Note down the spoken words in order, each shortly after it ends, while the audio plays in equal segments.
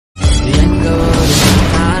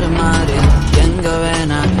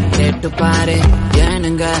பாரு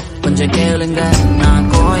ஏனுங்க கொஞ்சம் கேளுங்க நான்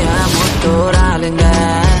கோயமுத்தூராளுங்க.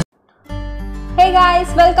 Hey guys,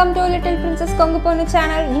 welcome to Little Princess Kongu Ponnu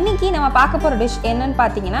channel. இன்னைக்கு நம்ம பார்க்க போற டிஷ் என்னன்னு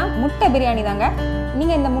பாத்தீங்கன்னா முட்டை பிரியாணி தாங்க.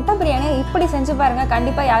 நீங்க இந்த முட்டை பிரியாணியை இப்படி செஞ்சு பாருங்க,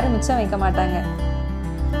 கண்டிப்பா யாரும் மிச்சம் வைக்க மாட்டாங்க.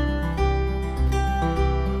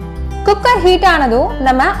 குக்கர் ஹீட் ஆனதும்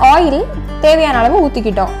நம்ம ஆயில் தேவையான அளவு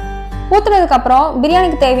ஊத்திக்கிட்டோம். ஊத்துனதுக்கு அப்புறம்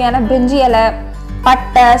பிரியாணிக்கு தேவையான பிரிஞ்சி இலை,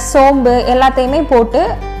 பட்டை, சோம்பு எல்லாத்தையுமே போட்டு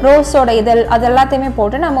ரோஸோட இதழ் அது எல்லாத்தையுமே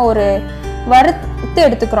போட்டு நம்ம ஒரு வறுத்து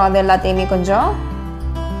எடுத்துக்கிறோம். அது எல்லாத்தையுமே கொஞ்சம்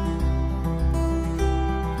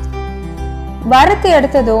வறுத்து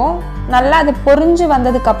எடுத்ததும் நல்லா அது பொரிஞ்சு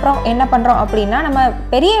வந்ததுக்கு அப்புறம் என்ன பண்றோம் அப்படின்னா நம்ம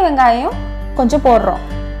பெரிய வெங்காயம் கொஞ்சம் போடுறோம்.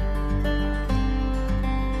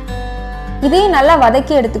 இதையும் நல்லா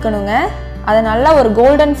வதக்கி எடுத்துக்கணுங்க. அது நல்லா ஒரு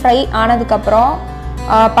கோல்டன் ஃப்ரை ஆனதுக்கு அப்புறம்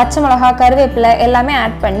பச்சை மிளகாய், கருவேப்பிலை எல்லாமே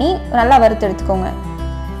ஆட் பண்ணி நல்லா வறுத்து எடுத்துக்கோங்க.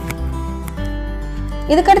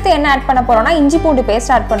 இதுக்கடுத்து என்ன ஆட் பண்ண போறோம்னா இஞ்சி பூண்டு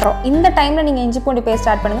பேஸ்ட் ஆட் பண்றோம். இந்த டைம்ல நீங்க இஞ்சி பூண்டு பேஸ்ட்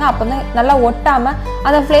ஆட் பண்ணுங்க, அப்பதான் நல்லா ஒட்டாம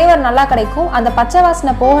அந்த ஃப்ளேவர் நல்லா கிடைக்கும். அந்த பச்சை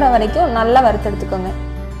வாசனை போகிற வரைக்கும் நல்லா வறுத்து எடுத்துக்கோங்க.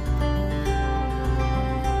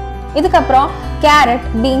 இதுக்கப்புறம் கேரட்,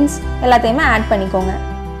 பீன்ஸ் எல்லாத்தையுமே ஆட் பண்ணிக்கோங்க.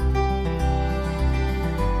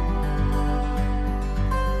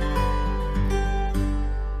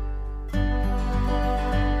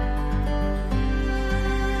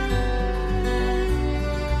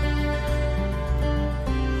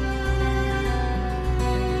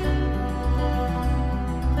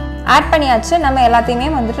 ஆட் பண்ணியாச்சு. நம்ம எல்லாத்தையுமே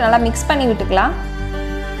வந்துட்டு நல்லா மிக்ஸ் பண்ணி விட்டுக்கலாம்.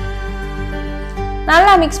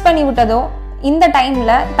 நல்லா மிக்ஸ் பண்ணி விட்டதும் இந்த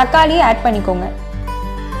டைம்ல தக்காளியை ஆட் பண்ணிக்கோங்க.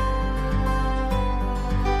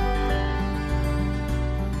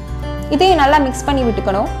 இதையும் நல்லா மிக்ஸ் பண்ணி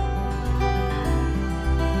விட்டுக்கணும்.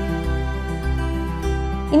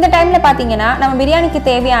 இந்த டைம்ல பாத்தீங்கன்னா நம்ம பிரியாணிக்கு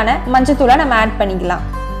தேவையான மஞ்சத்தூளை நம்ம ஆட் பண்ணிக்கலாம்.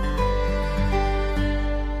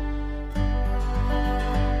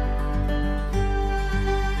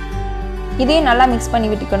 இதையும் நல்லா மிக்ஸ் பண்ணி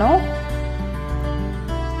விட்டுக்கணும்.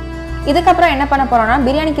 இதுக்கப்புறம் என்ன பண்ண போறோம்னா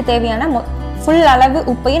பிரியாணிக்கு தேவையான ஃபுல் அளவு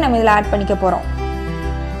உப்பையும் நம்ம இதில் ஆட் பண்ணிக்க போறோம்.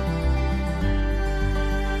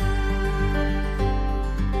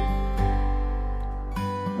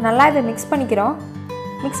 நல்லா இதை மிக்ஸ் பண்ணிக்கிறோம்.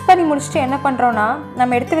 மிக்ஸ் பண்ணி முடிச்சுட்டு என்ன பண்றோம்னா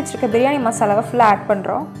நம்ம எடுத்து வச்சிருக்க பிரியாணி மசாலாவை ஃபுல்லாக ஆட்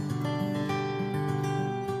பண்றோம்.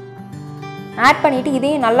 ஆட் பண்ணிட்டு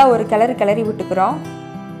இதையும் நல்லா ஒரு கிளறி விட்டுக்கிறோம்.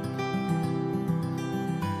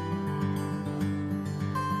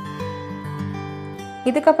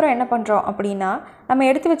 இதுக்கப்புறம் என்ன பண்ணுறோம் அப்படின்னா நம்ம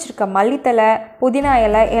எடுத்து வச்சுருக்க மல்லித்தலை, புதினா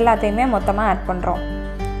இலை எல்லாத்தையுமே மொத்தமாக ஆட் பண்ணுறோம்.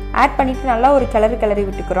 ஆட் பண்ணிவிட்டு நல்லா ஒரு கிளறி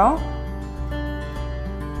விட்டுக்கிறோம்.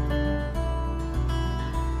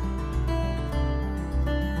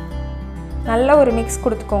 நல்ல ஒரு மிக்ஸ்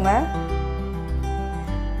கொடுத்துக்கோங்க.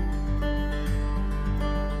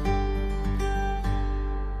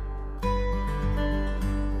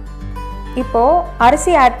 இப்போது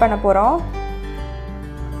அரிசி ஆட் பண்ண போகிறோம்.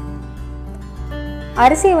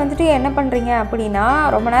 அரிசியை வந்துட்டு என்ன பண்ணுறீங்க அப்படின்னா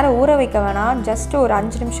ரொம்ப நேரம் ஊற வைக்க வேணாம். ஜஸ்ட் ஒரு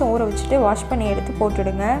 5 நிமிஷம் ஊற வச்சுட்டு வாஷ் பண்ணி எடுத்து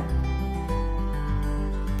போட்டுடுங்க.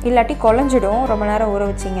 இல்லாட்டி குழஞ்சிடும் ரொம்ப நேரம் ஊற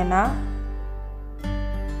வச்சிங்கன்னா.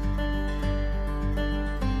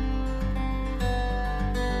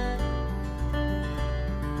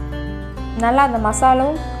 நல்லா அந்த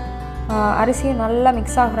மசாலும் அரிசியும் நல்லா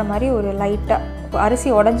மிக்ஸ் ஆகுற மாதிரி ஒரு லைட்டாக அரிசி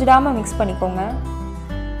உடஞ்சிடாமல் மிக்ஸ் பண்ணிக்கோங்க.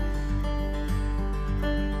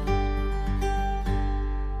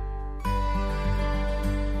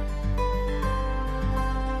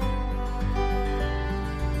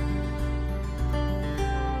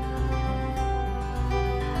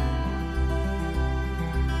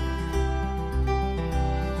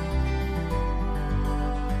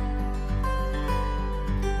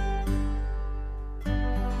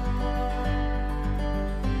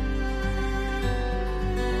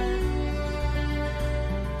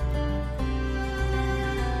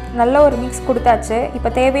 நல்ல ஒரு மிக்ஸ் கொடுத்தாச்சு. இப்போ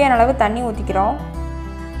தேவையான அளவு தண்ணி ஊற்றிக்கிறோம்.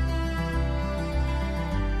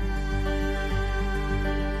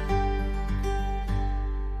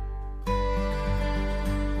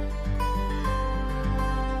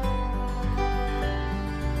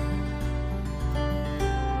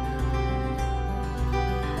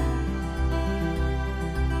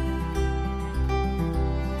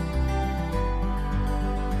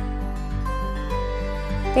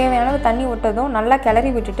 தேவையான அளவு தண்ணி விட்டதும் நல்லா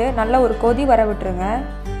கிளறி விட்டுட்டு நல்லா ஒரு கொதி வர விட்டுருங்க.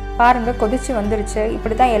 பாருங்கள் கொதிச்சு வந்துருச்சு.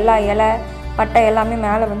 இப்படி தான் எல்லா இலை, பட்டை எல்லாமே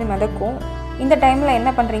மேலே வந்து மிதக்கும். இந்த டைமில்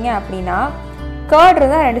என்ன பண்ணுறீங்க அப்படின்னா கர்ட்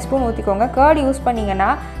தான் 2 ஸ்பூன் ஊற்றிக்கோங்க. கர்ட் யூஸ் பண்ணிங்கன்னா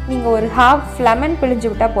நீங்கள் ஒரு ஹாஃப் லெமன் பிழிஞ்சு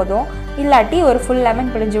விட்டால் போதும். இல்லாட்டி ஒரு ஃபுல்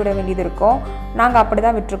லெமன் பிழிஞ்சு விட வேண்டியது இருக்கும். நாங்கள் அப்படி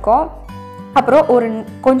தான் விட்டுருக்கோம். அப்புறம்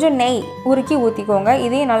கொஞ்சம் நெய் உருக்கி ஊற்றிக்கோங்க.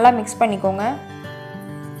 இதையும் நல்லா மிக்ஸ் பண்ணிக்கோங்க.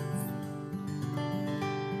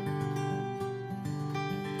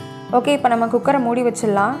 ஓகே, இப்போ நம்ம குக்கரை மூடி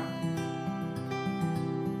வச்சிடலாம்.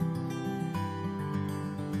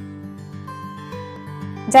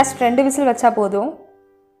 ஜஸ்ட் 2 விசில் வச்சா போதும்.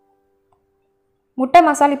 முட்டை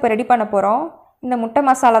மசாலா இப்போ ரெடி பண்ண போகிறோம். இந்த முட்டை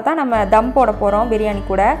மசாலா தான் நம்ம தம் போட போகிறோம் பிரியாணி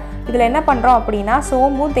கூட. இதில் என்ன பண்ணுறோம் அப்படின்னா,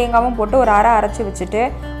 சோம்பும் தேங்காவும் போட்டு ஒரு அரைச்சி வச்சுட்டு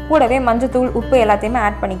கூடவே மஞ்சத்தூள், உப்பு எல்லாத்தையுமே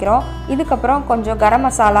ஆட் பண்ணிக்கிறோம். இதுக்கப்புறம் கொஞ்சம் கரம்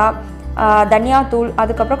மசாலா, தனியாத்தூள்,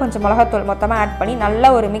 அதுக்கப்புறம் கொஞ்சம் மிளகாத்தூள் மொத்தமாக ஆட் பண்ணி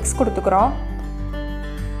நல்லா ஒரு மிக்ஸ் கொடுத்துக்கிறோம்.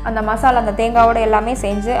 அந்த மசாலா அந்த தேங்காவோட எல்லாமே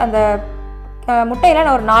செஞ்சு அந்த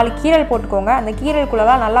முட்டையில் ஒரு 4 கீரல் போட்டுக்கோங்க. அந்த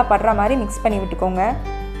கீரலுக்குள்ளெல்லாம் நல்லா படுற மாதிரி மிக்ஸ் பண்ணி விட்டுக்கோங்க.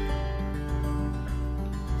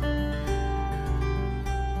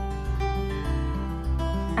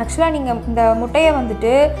 ஆக்சுவலாக நீங்கள் இந்த முட்டையை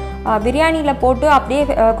வந்துட்டு பிரியாணியில் போட்டு அப்படியே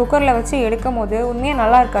குக்கரில் வச்சு எடுக்கும் போது உண்மையாக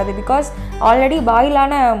நல்லா இருக்காது. பிகாஸ் ஆல்ரெடி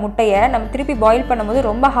பாயிலான முட்டையை நம்ம திருப்பி பாயில் பண்ணும்போது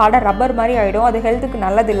ரொம்ப ஹார்டாக ரப்பர் மாதிரி ஆகிடும். அது ஹெல்த்துக்கு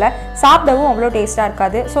நல்லதில்லை, சாப்பிடவும் அவ்வளோ டேஸ்ட்டாக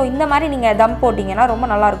இருக்காது. ஸோ இந்த மாதிரி நீங்கள் தம் போட்டிங்கன்னா ரொம்ப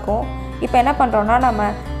நல்லாயிருக்கும். இப்போ என்ன பண்ணுறோன்னா, நம்ம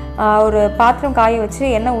ஒரு பாத்திரம் காய வச்சு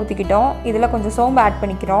எண்ணெய் ஊற்றிக்கிட்டோம். இதில் கொஞ்சம் சோம்பு ஆட்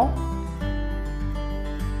பண்ணிக்கிறோம்.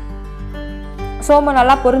 சோம்பு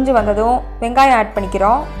நல்லா பொரிஞ்சு வந்ததும் வெங்காயம் ஆட்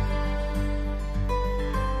பண்ணிக்கிறோம்.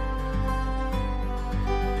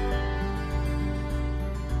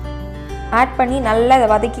 ஆட் பண்ணி நல்லா இதை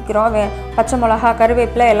வதக்கிக்கிறோம். பச்சை மிளகா,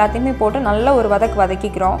 கருவேப்பிலை எல்லாத்தையுமே போட்டு நல்ல ஒரு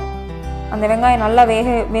வதக்கிக்கிறோம். அந்த வெங்காயம் நல்லா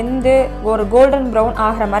வெந்து ஒரு கோல்டன் ப்ரௌன்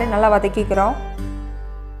ஆகிற மாதிரி நல்லா வதக்கிக்கிறோம்.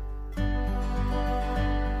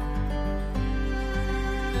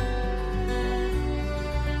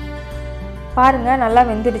 பாருங்கள், நல்லா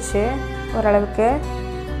வெந்துடுச்சு ஓரளவுக்கு.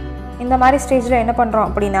 இந்த மாதிரி ஸ்டேஜில் என்ன பண்ணுறோம்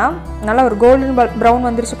அப்படின்னா, நல்லா ஒரு கோல்டன் ப்ரௌன்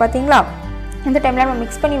வந்துருச்சு பார்த்தீங்களா? இந்த டைமில் நம்ம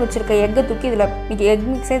மிக்ஸ் பண்ணி வச்சுருக்க எக்கை தூக்கி இதில் எக்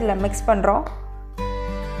மிக்ஸே இதில் மிக்ஸ் பண்ணுறோம்.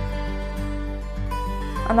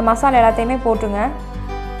 அந்த மசாலா எல்லாத்தையுமே போட்டுங்க.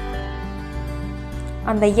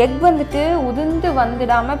 அந்த எக் வந்துட்டு உதிர்ந்து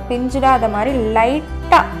வந்துடாமல் பிஞ்சிடாத மாதிரி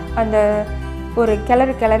லைட்டாக அந்த ஒரு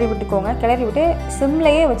கிளறி விட்டுக்கோங்க. கிளறி விட்டு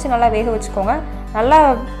சிம்லையே வச்சு நல்லா வேக வச்சுக்கோங்க. நல்லா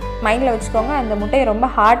மைண்டில் வச்சுக்கோங்க, அந்த முட்டையை ரொம்ப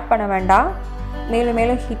ஹார்ட் பண்ண வேண்டாம். மேலும்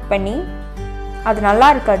மேலும் ஹீட் பண்ணி அது நல்லா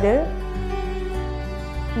இருக்காது.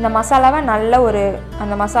 இந்த மசாலாவை நல்ல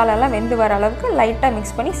அந்த மசாலாலாம் வெந்து வர அளவுக்கு லைட்டாக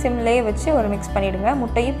மிக்ஸ் பண்ணி சிம்லேயே வச்சு ஒரு மிக்ஸ் பண்ணிவிடுங்க.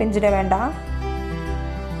 முட்டையும் பிஞ்சிட வேண்டாம்.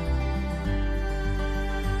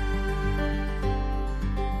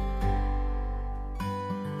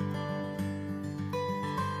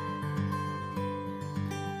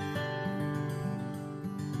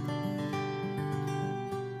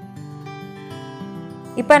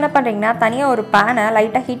 இப்போ என்ன பண்ணுறீங்கன்னா, தனியாக ஒரு பேனை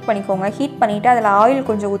லைட்டாக ஹீட் பண்ணிக்கோங்க. ஹீட் பண்ணிவிட்டு அதில் ஆயில்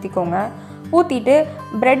கொஞ்சம் ஊற்றிக்கோங்க. ஊற்றிட்டு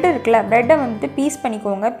ப்ரெட் இருக்குல்ல, ப்ரெட்டை வந்துட்டு பீஸ்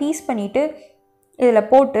பண்ணிக்கோங்க. பீஸ் பண்ணிவிட்டு இதில்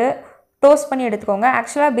போட்டு டோஸ்ட் பண்ணி எடுத்துக்கோங்க.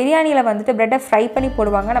 ஆக்சுவலாக பிரியாணியில் வந்துட்டு ப்ரெட்டை ஃப்ரை பண்ணி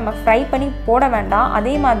போடுவாங்க. நம்ம ஃப்ரை பண்ணி போட வேண்டாம்.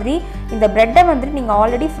 அதே மாதிரி இந்த ப்ரெட்டை வந்துட்டு நீங்கள்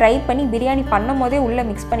ஆல்ரெடி ஃப்ரை பண்ணி பிரியாணி பண்ணும் போதே உள்ளே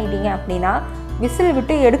மிக்ஸ் பண்ணிட்டீங்க அப்படின்னா விசில்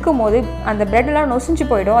விட்டு எடுக்கும் போது அந்த ப்ரெட்டெல்லாம் நொசிஞ்சு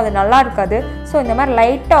போயிடும். அது நல்லா இருக்காது. ஸோ இந்த மாதிரி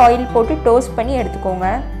லைட்டாக ஆயில் போட்டு டோஸ்ட் பண்ணி எடுத்துக்கோங்க.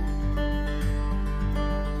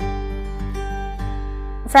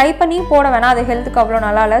 ஃப்ரை பண்ணி போட வேணாம், அது ஹெல்த்துக்கு அவ்வளோ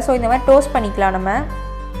நல்லா இல்லை. ஸோ இந்த மாதிரி டோஸ்ட் பண்ணிக்கலாம். நம்ம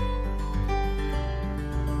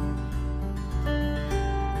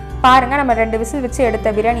பாருங்கள், நம்ம 2 விசில் வச்சு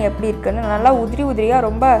எடுத்த பிரியாணி எப்படி இருக்குன்னு. நல்லா உதிரியாக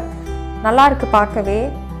ரொம்ப நல்லா இருக்குது பார்க்கவே.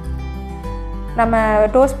 நம்ம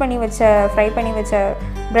டோஸ்ட் பண்ணி வச்ச ஃப்ரை பண்ணி வச்ச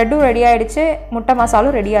ப்ரெட்டும் ரெடி ஆகிடுச்சு, முட்டை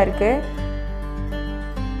மசாலும் ரெடியாக இருக்குது,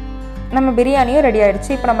 நம்ம பிரியாணியும் ரெடி ஆகிடுச்சு.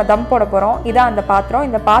 இப்போ நம்ம தம் போட போகிறோம். இதான் அந்த பாத்திரம்.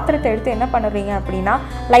 இந்த பாத்திரத்தை எடுத்து என்ன பண்ணுறீங்க அப்படின்னா,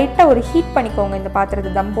 லைட்டாக ஒரு ஹீட் பண்ணிக்கோங்க. இந்த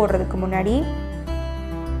பாத்திரத்தை தம் போடுறதுக்கு முன்னாடி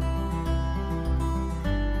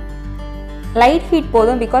லைட் ஹீட்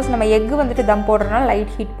போதும். பிகாஸ் நம்ம எக்கு வந்துட்டு தம் போடுறதுனால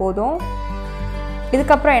லைட் ஹீட் போதும்.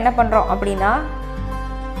 இதுக்கப்புறம் என்ன பண்ணுறோம் அப்படின்னா,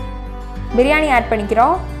 பிரியாணி ஆட்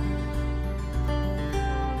பண்ணிக்கிறோம்.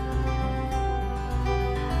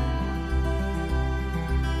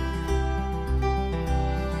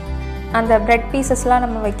 அந்த ப்ரெட் பீசஸ்லாம்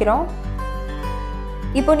நம்ம வைக்கிறோம்.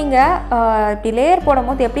 இப்போ நீங்கள் இப்படி லேயர் போடும்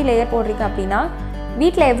போது எப்படி லேயர் போடுறீங்க அப்படின்னா,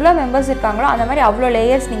 வீட்டில் எவ்வளோ மெம்பர்ஸ் இருக்காங்களோ அந்த மாதிரி அவ்வளோ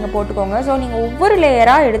லேயர்ஸ் நீங்கள் போட்டுக்கோங்க. ஸோ நீங்கள் ஒவ்வொரு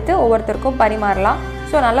லேயராக எடுத்து ஒவ்வொருத்தருக்கும் பரிமாறலாம்.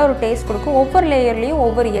 ஸோ நல்ல ஒரு டேஸ்ட் கொடுக்கும். ஒவ்வொரு லேயர்லேயும்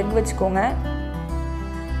ஒவ்வொரு எக் வச்சுக்கோங்க.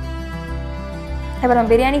 இப்போ நம்ம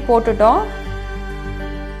பிரியாணி போட்டுட்டோம்.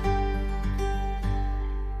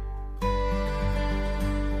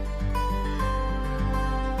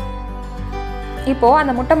 இப்போது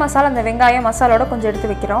அந்த முட்டை மசாலா, அந்த வெங்காயம் மசாலோட கொஞ்சம் எடுத்து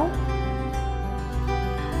வைக்கிறோம்.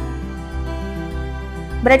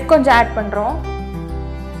 பிரெட் கொஞ்சம் ஆட் பண்ணுறோம்.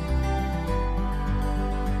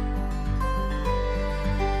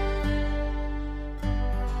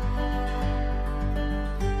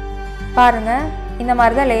 பாருங்கள், இந்த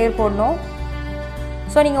மாதிரி தான் லேயர் போடணும்.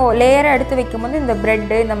 ஸோ நீங்கள் லேயரை எடுத்து வைக்கும்போது இந்த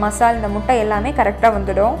ப்ரெட்டு, இந்த மசாலா, இந்த முட்டை எல்லாமே கரெக்டாக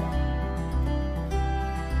வந்துடும்.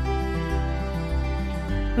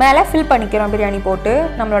 மேலே ஃபில் பண்ணிக்கிறோம் பிரியாணி போட்டு.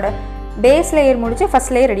 நம்மளோட பேஸ் லேயர் முடிச்சு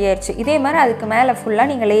ஃபஸ்ட் லேயர் ரெடி ஆயிடுச்சு. இதே மாதிரி அதுக்கு மேலே ஃபுல்லாக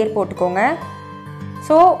நீங்கள் லேயர் போட்டுக்கோங்க.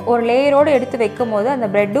 ஸோ ஒரு லேயரோடு எடுத்து வைக்கும் போது அந்த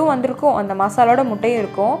ப்ரெட்டும் வந்திருக்கும், அந்த மசாலோட முட்டையும்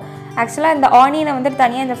இருக்கும். ஆக்சுவலாக இந்த ஆனியனை வந்துட்டு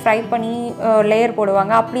தனியாக இந்த ஃப்ரை பண்ணி லேயர்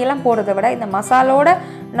போடுவாங்க. அப்படியெல்லாம் போடுறத விட இந்த மசாலோட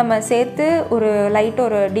நம்ம சேர்த்து ஒரு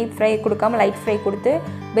டீப் ஃப்ரை கொடுக்காம லைட் ஃப்ரை கொடுத்து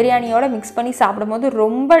பிரியாணியோட மிக்ஸ் பண்ணி சாப்பிடும்போது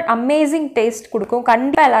ரொம்ப அமேசிங் டேஸ்ட் கொடுக்கும்.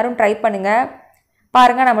 கண்டிப்பாக எல்லோரும் ட்ரை பண்ணுங்கள்.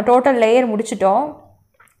 பாருங்கள், நம்ம டோட்டல் லேயர்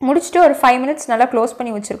முடிச்சுட்டு ஒரு 5 மினிட்ஸ் நல்லா க்ளோஸ்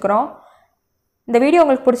பண்ணி வச்சுருக்கிறோம். இந்த வீடியோ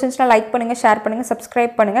உங்களுக்கு பிடிச்சிருந்துச்சுன்னா லைக் பண்ணுங்கள், ஷேர் பண்ணுங்கள்,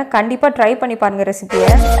 சப்ஸ்கிரைப் பண்ணுங்கள். கண்டிப்பாக ட்ரை பண்ணி பாருங்கள் ரெசிபியை.